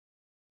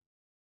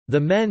The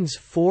men's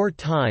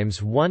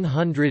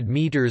 4x100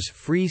 meters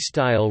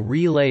freestyle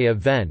relay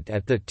event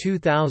at the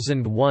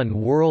 2001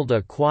 World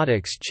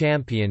Aquatics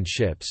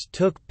Championships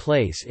took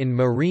place in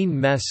Marine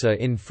Mesa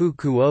in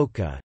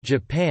Fukuoka,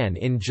 Japan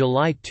in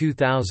July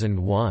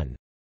 2001.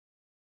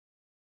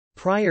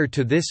 Prior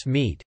to this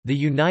meet, the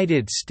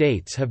United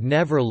States have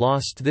never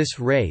lost this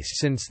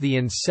race since the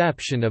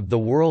inception of the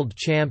World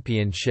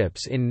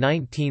Championships in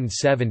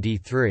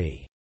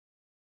 1973.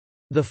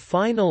 The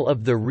final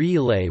of the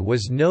relay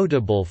was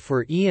notable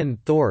for Ian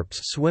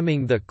Thorpe's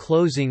swimming the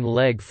closing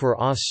leg for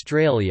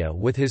Australia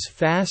with his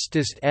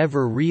fastest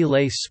ever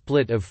relay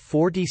split of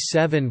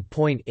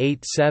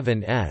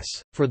 47.87 s.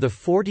 For the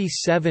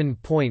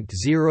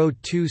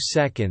 47.02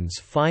 seconds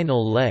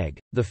final leg,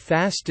 the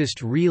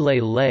fastest relay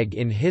leg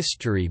in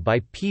history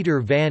by Peter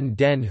van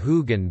den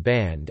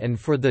Hoogenband, and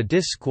for the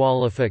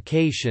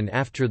disqualification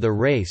after the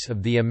race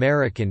of the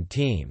American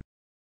team.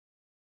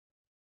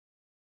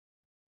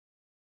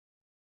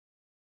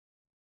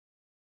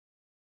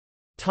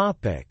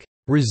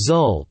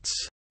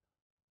 Results.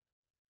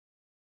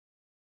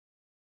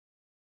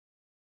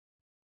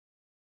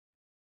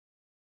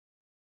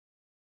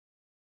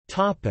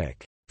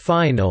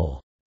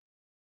 Final.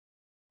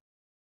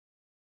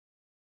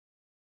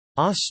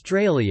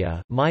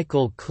 Australia: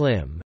 Michael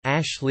Klim,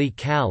 Ashley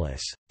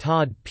Callis,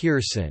 Todd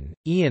Pearson,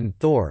 Ian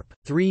Thorpe,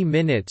 3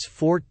 minutes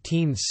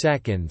 14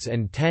 seconds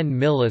and 10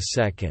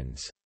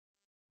 milliseconds.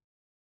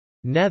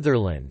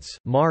 Netherlands: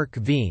 Mark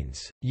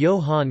Wiens,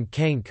 Johan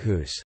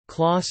Kenkhuis,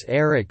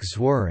 Klaus-Erik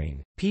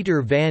Zwering,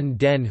 Peter van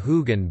den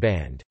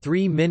Hoogenband,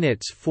 3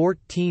 minutes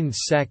 14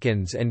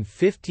 seconds and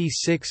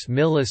 56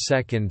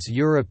 milliseconds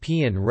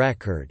European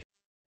record.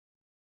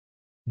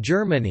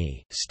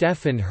 Germany: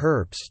 Stefan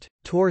Herbst,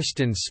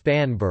 Torsten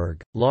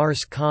Spanberg,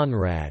 Lars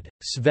Conrad,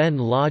 Sven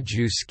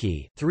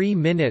Lajewski, 3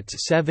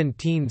 minutes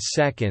 17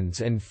 seconds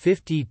and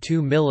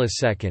 52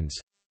 milliseconds.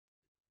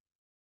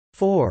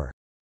 4.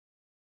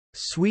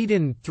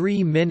 Sweden: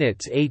 3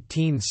 minutes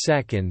 18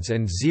 seconds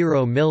and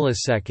 0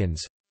 milliseconds.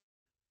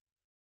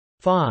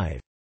 5.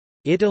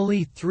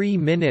 Italy: 3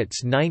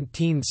 minutes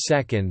 19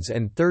 seconds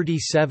and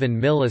 37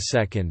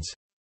 milliseconds.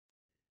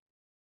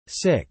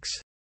 6.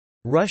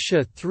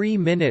 Russia: 3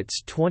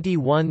 minutes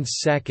 21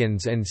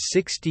 seconds and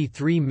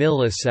 63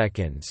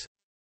 milliseconds.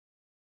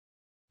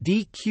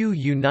 DQ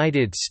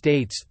United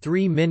States: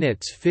 3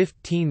 minutes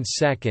 15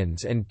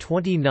 seconds and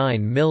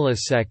 29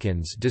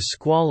 milliseconds.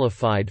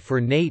 Disqualified for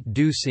Nate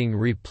Dusing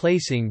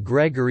replacing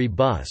Gregory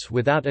Buss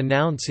without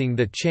announcing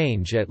the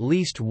change at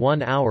least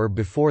 1 hour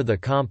before the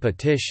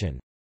competition.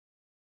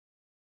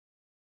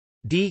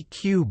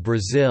 DQ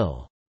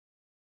Brazil: